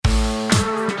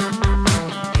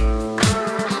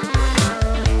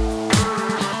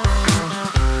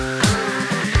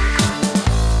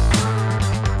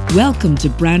Welcome to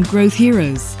Brand Growth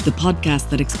Heroes, the podcast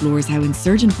that explores how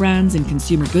insurgent brands in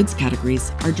consumer goods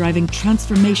categories are driving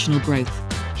transformational growth.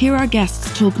 Here our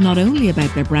guests talk not only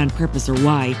about their brand purpose or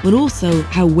why, but also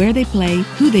how where they play,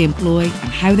 who they employ, and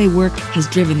how they work has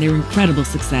driven their incredible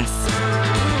success.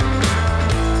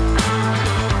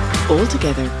 All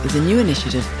Together is a new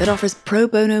initiative that offers pro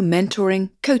bono mentoring,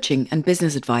 coaching, and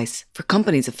business advice for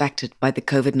companies affected by the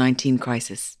COVID-19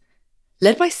 crisis.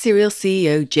 Led by serial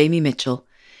CEO Jamie Mitchell,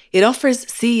 it offers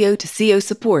CEO to CEO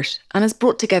support and has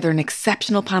brought together an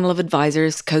exceptional panel of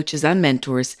advisors, coaches and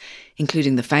mentors,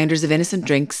 including the founders of Innocent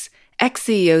Drinks,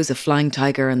 ex-CEOs of Flying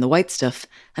Tiger and The White Stuff,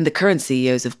 and the current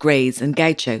CEOs of Graze and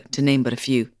Gaucho, to name but a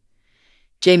few.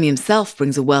 Jamie himself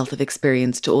brings a wealth of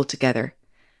experience to All Together,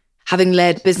 having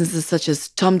led businesses such as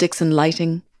Tom Dixon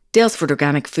Lighting, Dalesford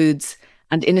Organic Foods,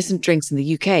 and Innocent Drinks in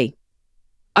the UK.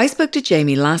 I spoke to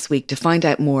Jamie last week to find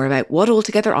out more about what All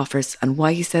Together offers and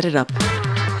why he set it up.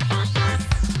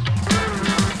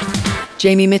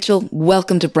 Jamie Mitchell,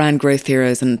 welcome to Brand Growth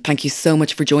Heroes, and thank you so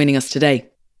much for joining us today.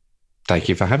 Thank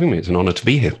you for having me. It's an honour to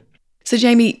be here. So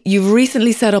Jamie, you've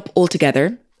recently set up All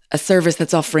Together, a service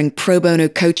that's offering pro bono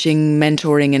coaching,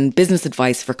 mentoring and business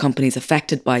advice for companies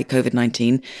affected by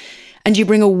COVID-19. And you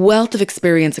bring a wealth of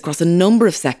experience across a number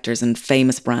of sectors and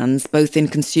famous brands, both in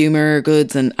consumer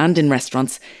goods and in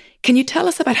restaurants. Can you tell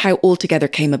us about how All Together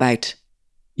came about?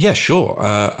 Yeah, sure.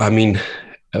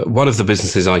 One of the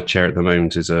businesses I chair at the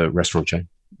moment is a restaurant chain,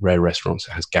 Rare Restaurants.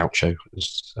 It has Gaucho.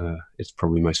 It's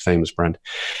probably the most famous brand.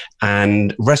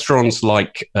 And restaurants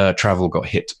like travel got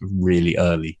hit really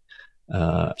early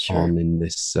on in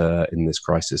this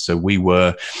crisis. So we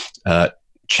were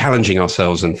challenging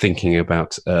ourselves and thinking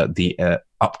about the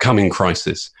upcoming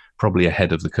crisis, probably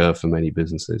ahead of the curve for many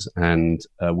businesses. And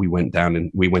we went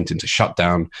into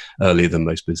shutdown earlier than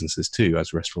most businesses too,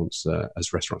 as restaurants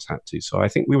had to. So I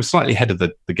think we were slightly ahead of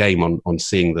the game on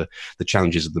seeing the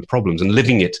challenges of the problems and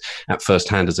living it at first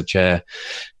hand as a chair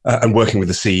and working with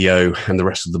the CEO and the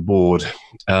rest of the board.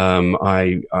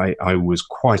 I was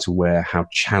quite aware how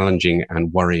challenging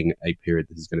and worrying a period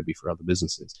this is going to be for other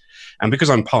businesses. And because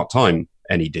I'm part-time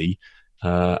NED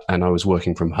and I was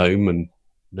working from home and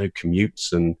no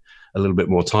commutes and a little bit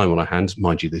more time on our hands.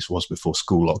 Mind you, this was before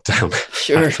school lockdown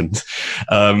happened.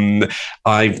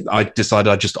 I decided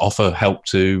I'd just offer help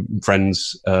to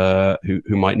friends who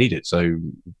might need it. So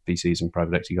VCs and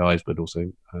private equity guys, but also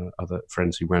other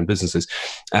friends who ran businesses.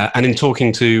 And in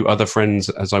talking to other friends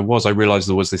as I realized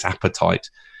there was this appetite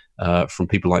from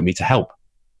people like me to help.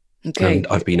 Okay. And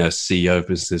I've been a CEO of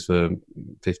businesses for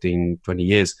 15, 20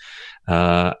 years.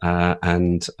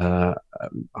 And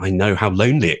I know how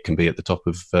lonely it can be at the top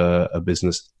of a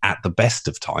business at the best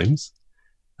of times.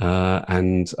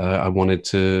 And I wanted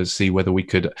to see whether we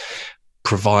could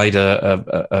provide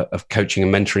a coaching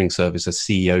and mentoring service, a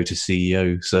CEO to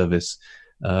CEO service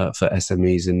for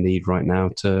SMEs in need right now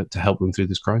to help them through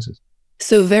this crisis.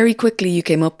 So very quickly, you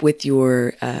came up with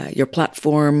your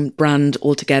platform, brand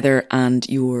All Together, and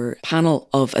your panel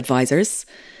of advisors.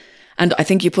 And I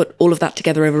think you put all of that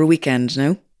together over a weekend,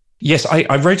 no? Yes,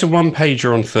 I wrote a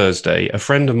one-pager on Thursday. A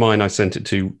friend of mine I sent it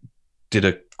to did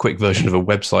a quick version of a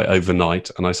website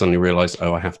overnight, and I suddenly realised,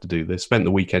 I have to do this. Spent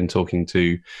the weekend talking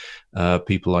to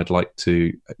people I'd like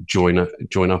to join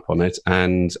up on it.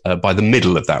 And by the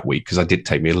middle of that week, because it did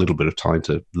take me a little bit of time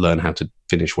to learn how to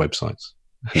finish websites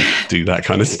and do that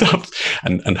kind of stuff.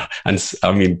 And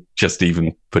I mean, just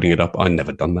even putting it up, I'd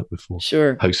never done that before.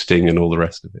 Sure. Hosting and all the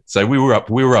rest of it. So we were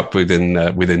up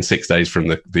within 6 days from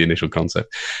the initial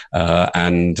concept.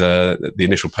 And the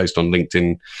initial post on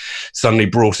LinkedIn suddenly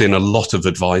brought in a lot of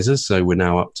advisors. So we're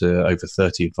now up to over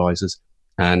 30 advisors.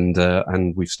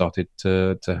 And we've started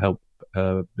to help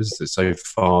businesses. So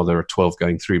far, there are 12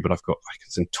 going through, but I've got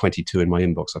 22 in my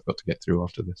inbox I've got to get through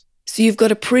after this. So you've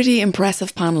got a pretty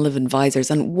impressive panel of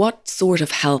advisors. And what sort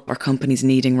of help are companies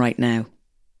needing right now?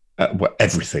 Well,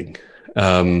 everything.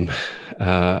 And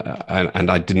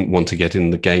I didn't want to get in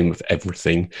the game of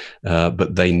everything,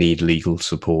 but they need legal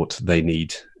support. They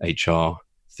need HR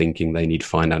thinking. They need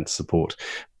finance support.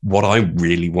 What I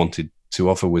really wanted to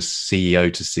offer was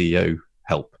CEO to CEO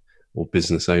help, or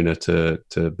business owner to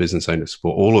business owner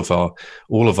support.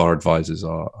 All of our advisors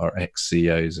are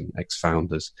ex-CEOs and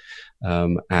ex-founders.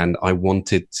 And I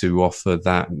wanted to offer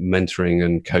that mentoring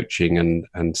and coaching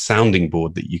and sounding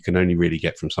board that you can only really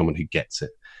get from someone who gets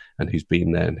it and who's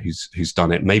been there and who's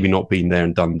done it. Maybe not been there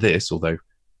and done this, although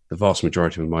the vast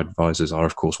majority of my advisors are,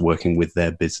 of course, working with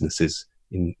their businesses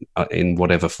in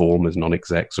whatever form as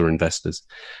non-execs or investors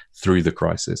through the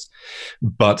crisis.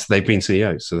 But they've been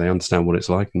CEOs, so they understand what it's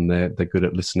like, and they're good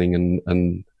at listening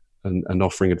and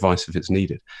offering advice if it's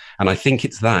needed. And I think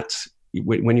it's that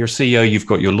when you're a CEO, you've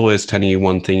got your lawyers telling you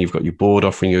one thing, you've got your board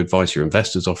offering you advice, your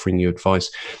investors offering you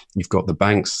advice, you've got the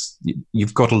banks,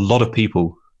 you've got a lot of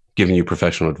people giving you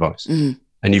professional advice, and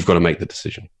you've got to make the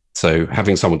decision. So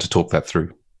having someone to talk that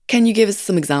through. Can you give us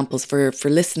some examples for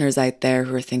listeners out there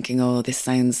who are thinking, oh, this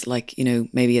sounds like,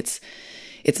 maybe it's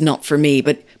not for me,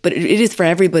 but it is for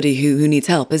everybody who needs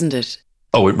help, isn't it?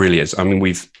 Oh, it really is. I mean,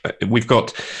 we've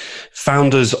got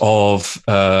founders of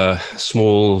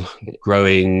small,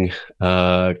 growing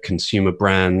consumer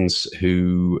brands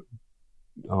who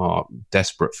are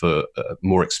desperate for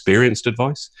more experienced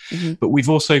advice. But we've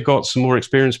also got some more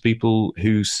experienced people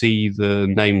who see the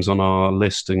names on our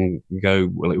list and go,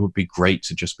 well, it would be great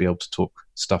to just be able to talk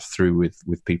stuff through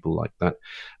with people like that,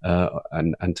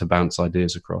 and to bounce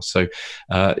ideas across. So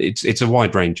it's a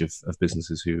wide range of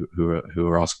businesses who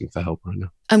are asking for help right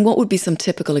now. And what would be some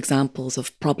typical examples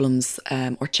of problems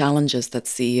or challenges that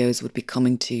CEOs would be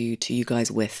coming to you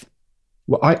guys with?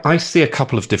 Well, I see a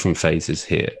couple of different phases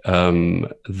here.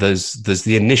 There's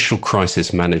the initial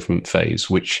crisis management phase,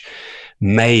 which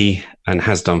may and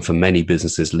has done for many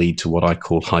businesses lead to what I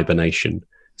call hibernation.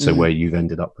 So where you've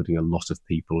ended up putting a lot of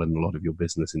people and a lot of your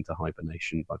business into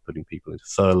hibernation by putting people into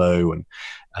furlough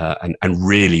and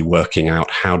really working out,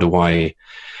 how do I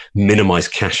minimize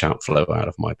cash outflow out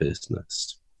of my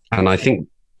business? And I think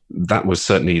that was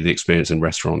certainly the experience in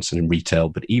restaurants and in retail,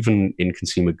 but even in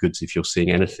consumer goods, if you're seeing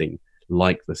anything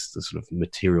like the sort of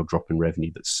material drop in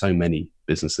revenue that so many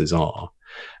businesses are,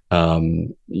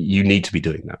 you need to be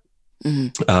doing that.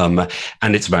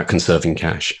 And it's about conserving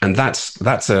cash. And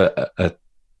that's a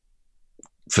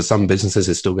for some businesses,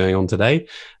 it's still going on today.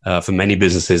 For many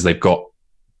businesses, they've got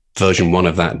version 1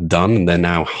 of that done, and they're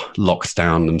now locked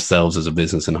down themselves as a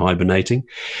business and hibernating.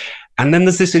 And then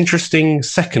there's this interesting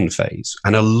second phase.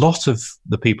 And a lot of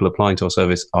the people applying to our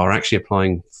service are actually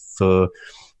applying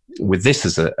with this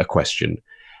as a question: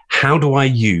 how do I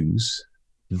use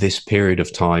this period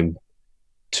of time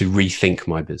to rethink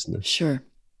my business? Sure.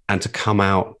 And to come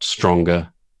out stronger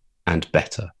and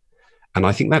better? And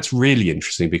I think that's really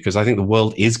interesting, because I think the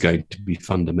world is going to be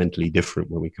fundamentally different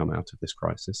when we come out of this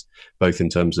crisis, both in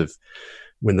terms of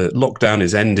when the lockdown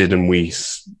is ended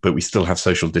but we still have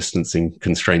social distancing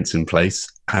constraints in place.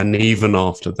 And even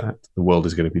after that, the world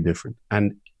is going to be different.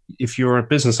 And if you're a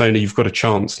business owner, you've got a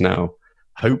chance now,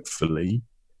 hopefully,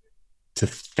 to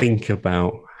think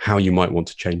about how you might want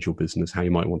to change your business, how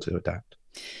you might want to adapt.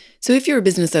 So if you're a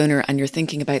business owner and you're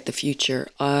thinking about the future,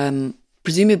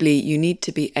 presumably you need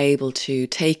to be able to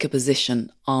take a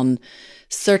position on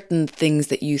certain things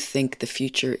that you think the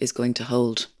future is going to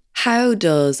hold. How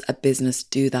does a business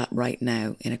do that right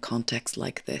now in a context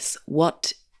like this?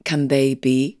 What can they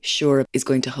be sure is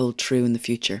going to hold true in the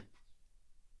future?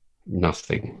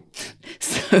 Nothing.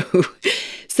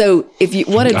 So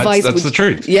what advice that's the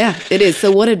truth. Yeah, it is.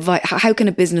 So what advice, how can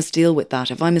a business deal with that?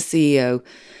 If I'm a CEO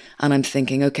and I'm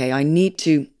thinking, okay, I need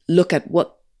to look at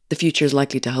what the future is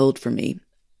likely to hold for me,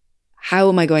 how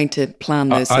am I going to plan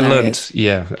those scenarios?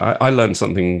 I learned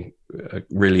something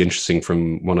really interesting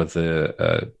from one of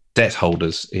the debt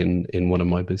holders in one of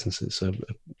my businesses. So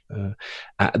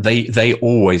they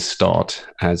always start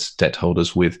as debt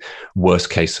holders with worst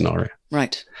case scenario.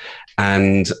 Right.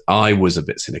 And I was a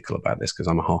bit cynical about this because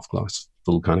I'm a half glass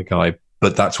full kind of guy,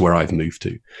 but that's where I've moved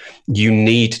to. You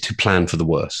need to plan for the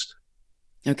worst.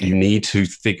 Okay. You need to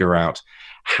figure out,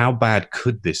 how bad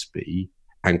could this be,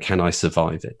 and can I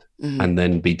survive it? Mm-hmm. And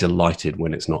then be delighted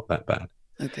when it's not that bad.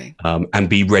 Okay. And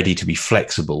be ready to be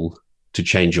flexible to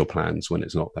change your plans when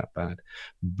it's not that bad.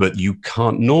 But you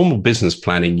can't, normal business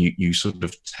planning, you sort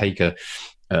of take a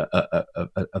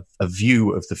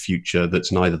view of the future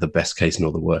that's neither the best case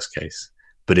nor the worst case.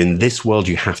 But in this world,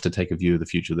 you have to take a view of the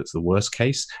future that's the worst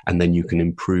case, and then you can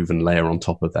improve and layer on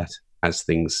top of that as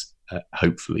things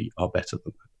hopefully are better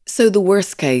than that. So the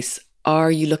worst case,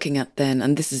 are you looking at then,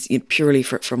 and this is purely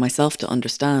for myself to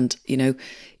understand,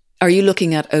 are you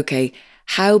looking at, okay,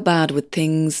 how bad would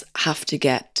things have to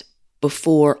get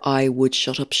before I would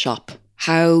shut up shop?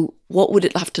 What would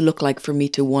it have to look like for me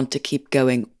to want to keep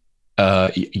going?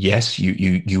 Yes,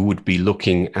 you would be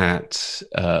looking at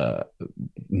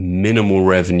minimal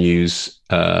revenues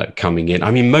coming in.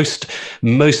 I mean, most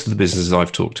of the businesses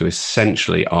I've talked to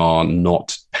essentially are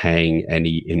not paying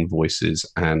any invoices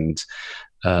and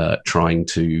trying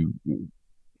to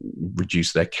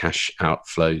reduce their cash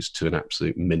outflows to an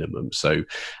absolute minimum. So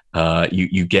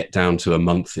you get down to a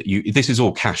month. This is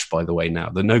all cash, by the way.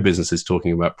 Now, no business is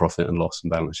talking about profit and loss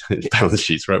and balance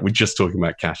sheets, right? We're just talking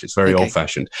about cash. It's very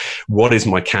old-fashioned. What is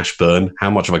my cash burn? How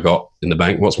much have I got in the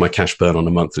bank? What's my cash burn on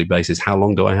a monthly basis? How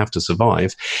long do I have to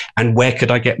survive? And where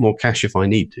could I get more cash if I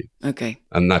need to? Okay.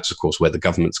 And that's, of course, where the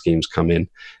government schemes come in.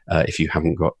 If you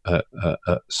haven't got an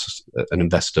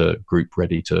investor group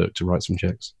ready to write some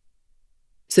checks.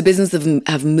 So businesses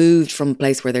have moved from a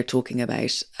place where they're talking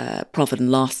about profit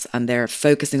and loss, and they're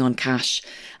focusing on cash,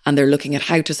 and they're looking at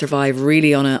how to survive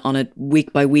really on a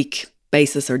week by week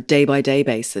basis or day by day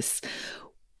basis.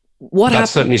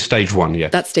 That's certainly stage one, yeah.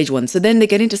 That's stage one. So then they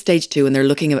get into stage two, and they're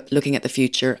looking at the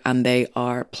future, and they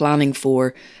are planning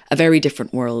for a very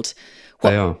different world.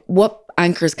 They are. What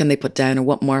anchors can they put down, or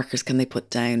what markers can they put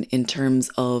down in terms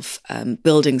of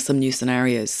building some new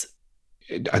scenarios?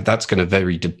 That's going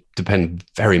to depend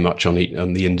very much on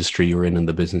the industry you're in and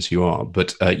the business you are.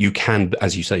 But you can,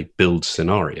 as you say, build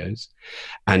scenarios,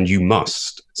 and you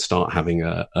must start having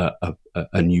a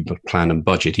new plan and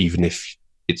budget, even if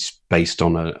it's based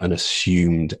on an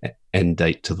assumed end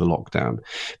date to the lockdown.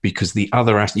 Because the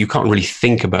other you can't really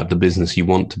think about the business you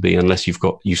want to be unless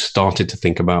you started to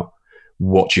think about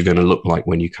what you're going to look like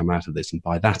when you come out of this. And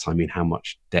by that, I mean how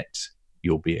much debt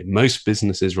you'll be in. Most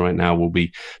businesses right now will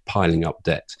be piling up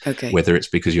debt, whether it's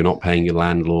because you're not paying your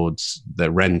landlords their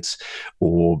rent,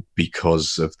 or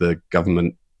because of the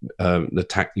government,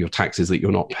 your taxes that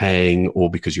you're not paying, or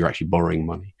because you're actually borrowing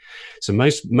money. So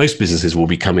most businesses will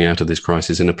be coming out of this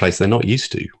crisis in a place they're not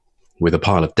used to, with a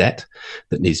pile of debt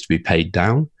that needs to be paid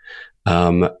down,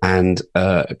 and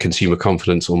consumer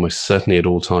confidence almost certainly at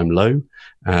all-time low,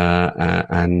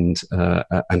 and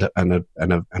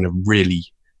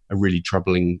a really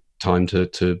troubling time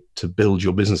to build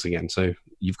your business again. So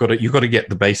you've got to get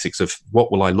the basics of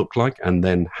what will I look like, and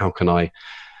then how can I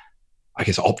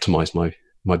guess optimize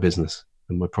my business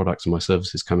and my products and my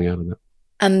services coming out of that.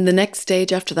 And the next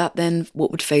stage after that, then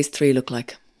what would phase 3 look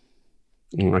like?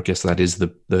 I guess that is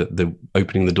the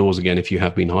opening the doors again. If you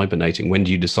have been hibernating, when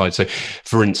do you decide? So,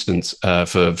 for instance,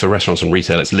 for restaurants and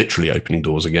retail, it's literally opening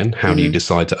doors again. How do you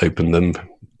decide to open them? Are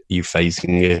you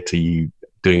phasing it? Are you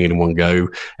doing it in one go,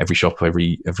 every shop,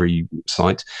 every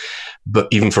site? But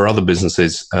even for other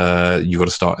businesses, you've got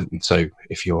to start. So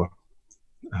if you're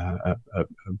a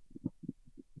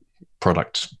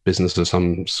product business of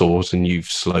some sort and you've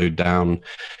slowed down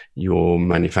your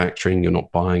manufacturing, you're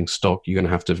not buying stock, you're going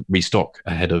to have to restock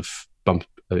ahead of bump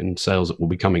in sales that will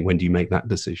be coming. When do you make that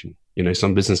decision?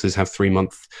 Some businesses have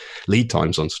 3-month lead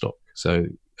times on stock. So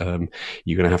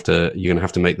you're going to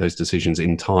have to make those decisions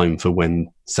in time for when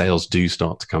sales do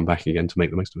start to come back again to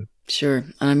make the most of it. Sure.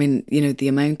 And I mean, the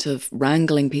amount of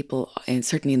wrangling people, and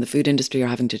certainly in the food industry, are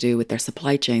having to do with their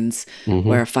supply chains,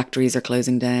 where factories are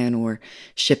closing down or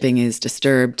shipping is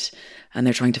disturbed and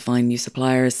they're trying to find new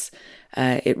suppliers.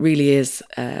 It really is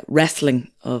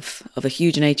wrestling of a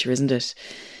huge nature, isn't it?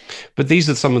 But these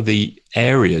are some of the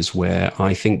areas where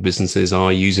I think businesses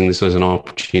are using this as an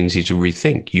opportunity to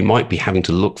rethink. You might be having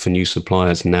to look for new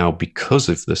suppliers now because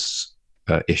of this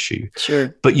issue.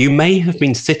 Sure. But you may have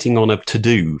been sitting on a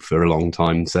to-do for a long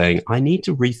time saying, I need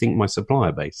to rethink my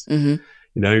supplier base.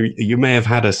 You may have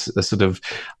had a sort of,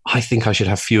 I think I should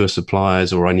have fewer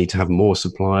suppliers, or I need to have more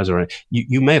suppliers, or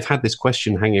you may have had this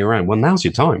question hanging around. Well, now's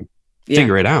your time.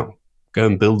 Figure it out. Go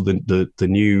and build the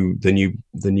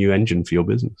new engine for your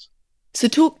business. So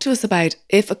talk to us about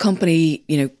if a company,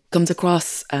 comes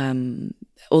across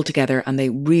Altogether and they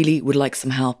really would like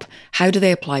some help. How do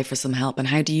they apply for some help, and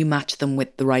how do you match them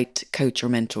with the right coach or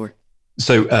mentor?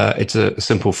 So it's a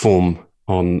simple form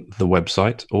on the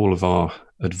website. All of our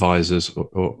advisors,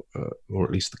 or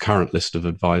at least the current list of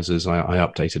advisors, I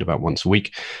update it about once a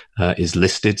week, is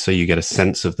listed, so you get a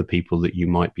sense of the people that you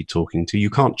might be talking to. You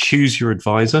can't choose your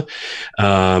advisor,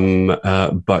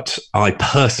 but I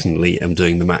personally am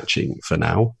doing the matching for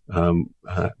now.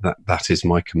 That is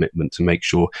my commitment, to make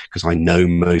sure, because I know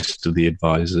most of the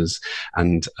advisors,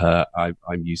 and I'm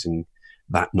using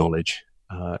that knowledge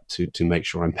to make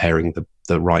sure I'm pairing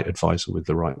the right advisor with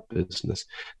the right business.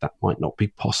 That might not be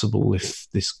possible if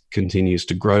this continues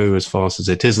to grow as fast as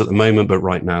it is at the moment, but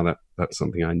right now that's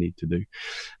something I need to do.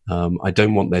 I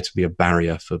don't want there to be a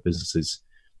barrier for businesses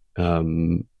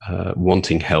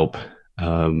wanting help,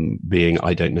 being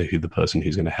I don't know who the person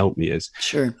who's going to help me is.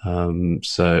 Sure.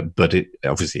 But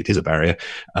obviously it is a barrier.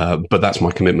 But that's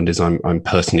my commitment, is I'm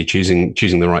personally choosing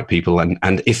the right people.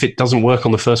 And if it doesn't work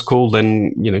on the first call,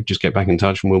 then, just get back in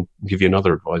touch and we'll give you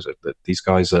another advisor. But these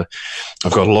guys I've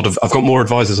got more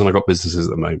advisors than I've got businesses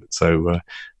at the moment. So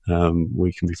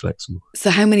we can be flexible. So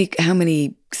how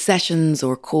many sessions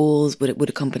or calls would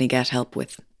a company get help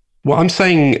with? Well, I'm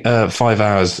saying 5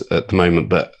 hours at the moment,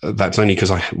 but that's only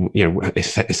because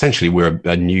essentially we're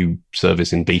a new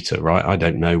service in beta, right? I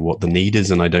don't know what the need is,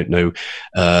 and I don't know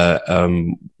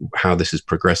how this is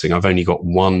progressing. I've only got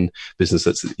one business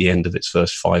that's at the end of its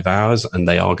first 5 hours, and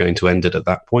they are going to end it at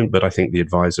that point. But I think the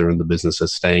advisor and the business are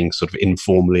staying sort of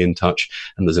informally in touch,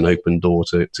 and there's an open door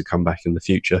to come back in the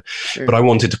future. Sure. But I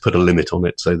wanted to put a limit on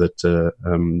it so that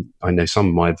I know some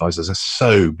of my advisors are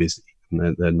so busy.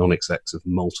 And they're non-execs of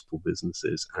multiple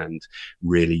businesses and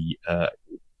really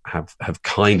have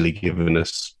kindly given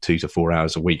us 2 to 4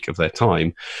 hours a week of their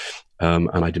time. And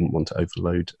I didn't want to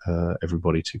overload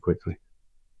everybody too quickly.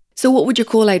 So what would your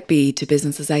call out be to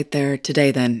businesses out there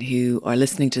today then who are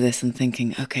listening to this and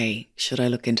thinking, okay, should I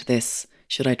look into this?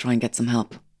 Should I try and get some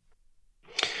help?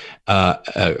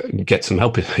 Get some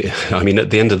help. I mean, at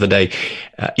the end of the day,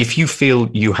 if you feel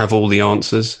you have all the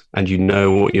answers and you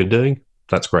know what you're doing,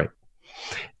 that's great.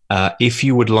 If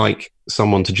you would like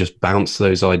someone to just bounce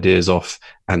those ideas off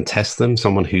and test them,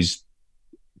 someone who's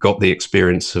got the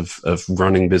experience of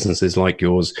running businesses like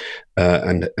yours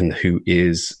and who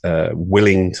is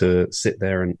willing to sit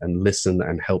there and listen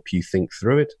and help you think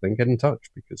through it, then get in touch,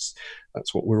 because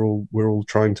that's what we're all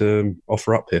trying to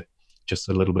offer up here. Just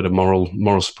a little bit of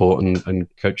moral support and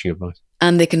coaching advice.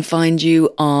 And they can find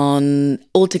you on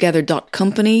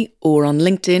altogether.company or on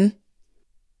LinkedIn.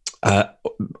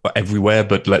 Everywhere,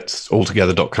 but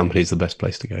altogether.company is the best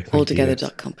place to go.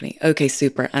 Altogether.company. Okay,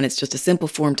 super. And it's just a simple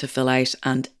form to fill out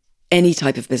and any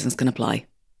type of business can apply.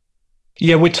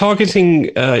 Yeah, we're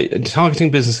targeting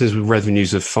businesses with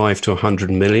revenues of 5 to 100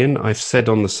 million. I've said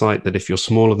on the site that if you're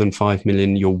smaller than 5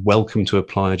 million, you're welcome to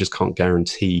apply. I just can't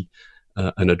guarantee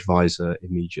an advisor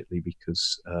immediately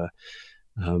because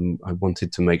I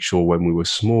wanted to make sure when we were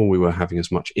small, we were having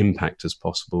as much impact as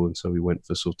possible. And so we went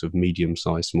for sort of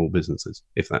medium-sized small businesses,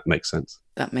 if that makes sense.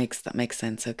 That makes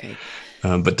sense. Okay.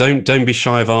 But don't be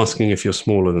shy of asking if you're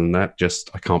smaller than that. Just,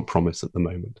 I can't promise at the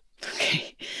moment.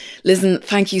 Okay. Listen,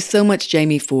 thank you so much,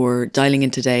 Jamie, for dialing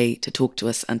in today to talk to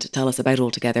us and to tell us about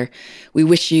Altogether. We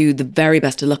wish you the very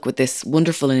best of luck with this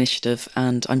wonderful initiative,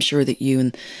 and I'm sure that you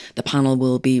and the panel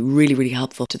will be really, really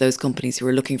helpful to those companies who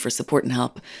are looking for support and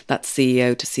help. That's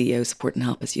CEO to CEO support and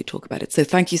help as you talk about it. So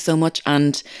thank you so much,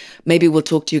 and maybe we'll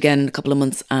talk to you again in a couple of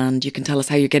months and you can tell us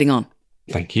how you're getting on.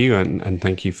 Thank you, and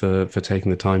thank you for taking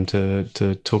the time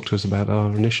to talk to us about our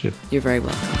initiative. You're very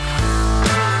welcome.